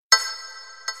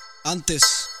Antes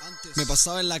me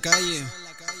pasaba en la calle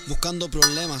buscando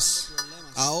problemas.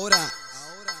 Ahora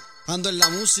ando en la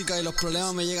música y los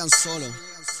problemas me llegan solos.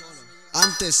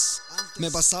 Antes me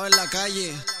pasaba en la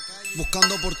calle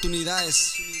buscando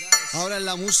oportunidades. Ahora en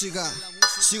la música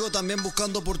sigo también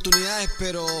buscando oportunidades,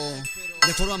 pero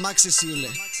de forma más accesible.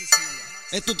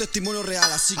 Es tu testimonio real,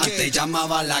 así que... Antes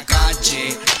llamaba a la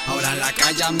calle, ahora la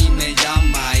calle a mí me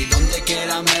llama. Y donde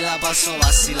quiera me la paso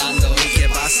vacilando. ¿Y qué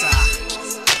pasa?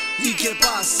 ¿Y qué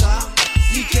pasa?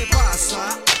 ¿Y qué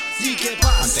pasa? ¿Y qué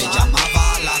pasa? Antes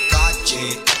llamaba a la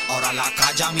calle, ahora la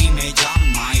calle a mí me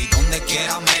llama. Y donde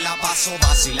quiera me la paso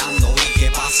vacilando. ¿Y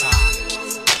qué pasa?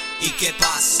 ¿Y qué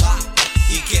pasa?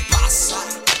 ¿Y qué pasa?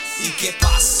 ¿Y qué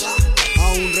pasa?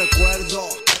 Aún recuerdo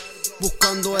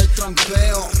buscando el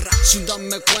trampeo, sin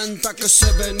darme cuenta que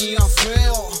se venía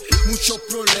feo. Muchos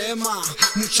problemas,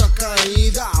 mucha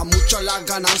caída, mucha la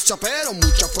ganancia, pero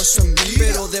mucha fue su envidia.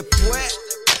 Pero después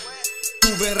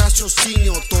tuve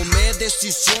raciocinio, tomé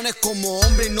decisiones como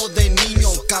hombre y no de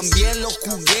niño. Cambié los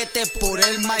juguetes por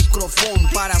el micrófono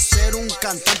para ser un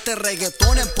cantante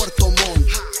reggaetón en Puerto Montt.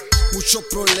 Muchos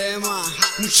problemas,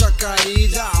 mucha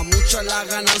caída, mucha la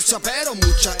ganancia, pero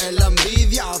mucha es la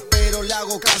envidia. Pero le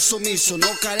hago caso omiso, no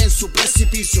caeré en su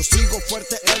precipicio. Sigo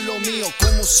fuerte en lo mío,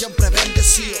 como siempre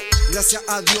bendecido. Gracias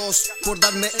a Dios por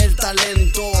darme el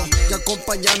talento y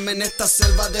acompañarme en esta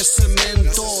selva de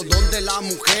cemento, donde las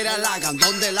mujeres halagan,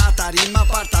 donde la tarima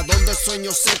aparta, donde el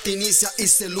sueño se te inicia y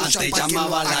se lucha. Antes para que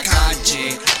llamaba no a la acabe.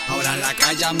 calle, ahora la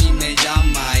calle a mí me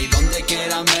llama. Y donde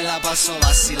quiera me la paso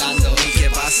vacilando. ¿Y qué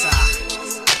pasa?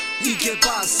 ¿Y qué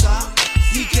pasa?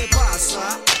 ¿Y qué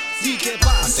pasa? ¿Y qué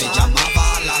pasa? Antes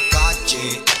llamaba a la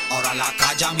calle, ahora la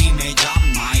calle a mí me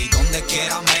llama. Y donde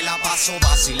quiera me la paso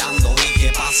vacilando. ¿Y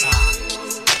qué pasa?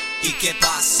 ¿Y qué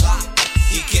pasa?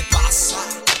 ¿Y qué pasa?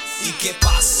 ¿Y qué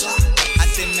pasa?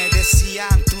 Antes me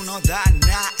decían tú no das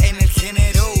nada en el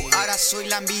género. Ahora soy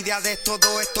la envidia de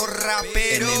todos estos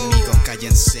raperos. Enemigos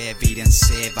cállense,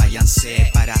 vírense, váyanse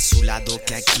para su lado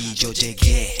que aquí yo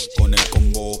llegué. Con el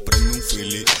combo prende un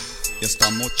Philly y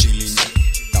estamos chilling.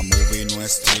 The movie no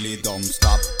es chilly, don't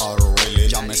stop or really.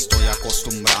 Ya me estoy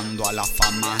acostumbrando a la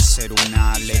fama, ser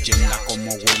una leyenda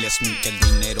como Will Smith, que el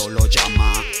dinero lo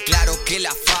llama. Claro que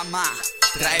la fama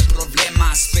trae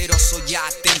problemas, pero soy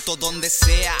atento donde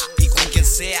sea y con quien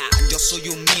sea. Yo soy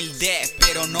humilde,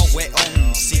 pero no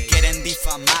weón. Si quieren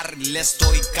difamar, les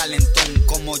doy calentón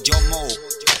como Yomo.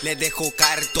 Le dejo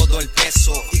caer todo el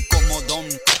peso y como don,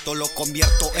 todo lo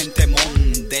convierto en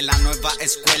temón. De la nueva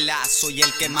escuela soy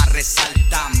el que más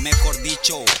resalta, mejor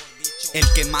dicho,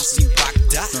 el que más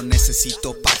impacta. No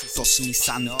necesito pactos ni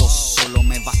santos, solo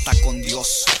me basta con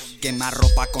Dios que me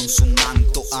arropa con su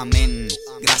manto, amén.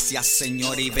 Gracias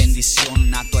Señor y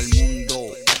bendición a todo el mundo.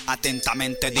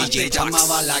 Atentamente DJ Antes Pax.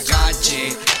 llamaba a la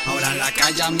calle, ahora la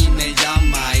calle a mí me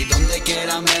llama. Y donde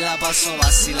quiera me la paso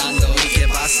vacilando. ¿Y qué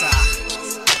pasa?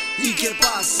 ¿y qué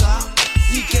pasa?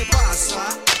 ¿Y qué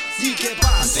pasa? ¿Y qué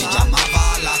pasa? Antes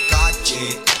llamaba a la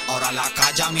calle, ahora la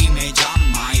calle a mí me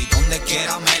llama. Y donde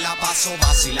quiera me la paso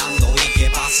vacilando. ¿Y qué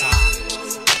pasa?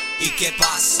 ¿Y qué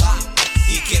pasa?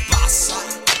 ¿Y qué pasa?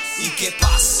 ¿Y qué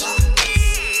pasa?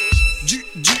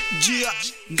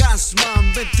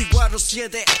 Gangsman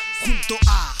 24/7 junto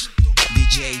a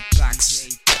DJ Pax.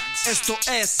 esto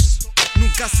es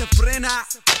Nunca se frena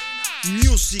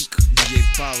Music. DJ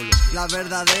Pablo. La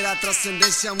verdadera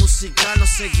trascendencia musical, no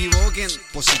se equivoquen.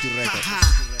 Positive Record.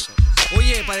 Ajá.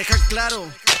 Oye, para dejar claro,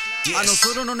 a Yes.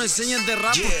 nosotros no nos enseñan de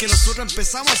rap porque Yes. nosotros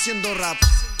empezamos haciendo rap.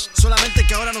 Solamente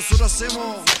que ahora nosotros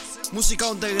hacemos música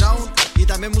underground y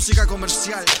también música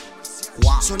comercial,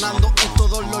 sonando en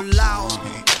todos los lados.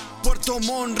 Puerto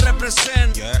Montt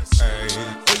represent. Yeah,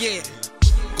 Oye,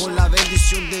 con la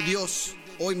bendición de Dios,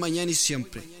 hoy, mañana y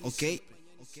siempre, ¿ok?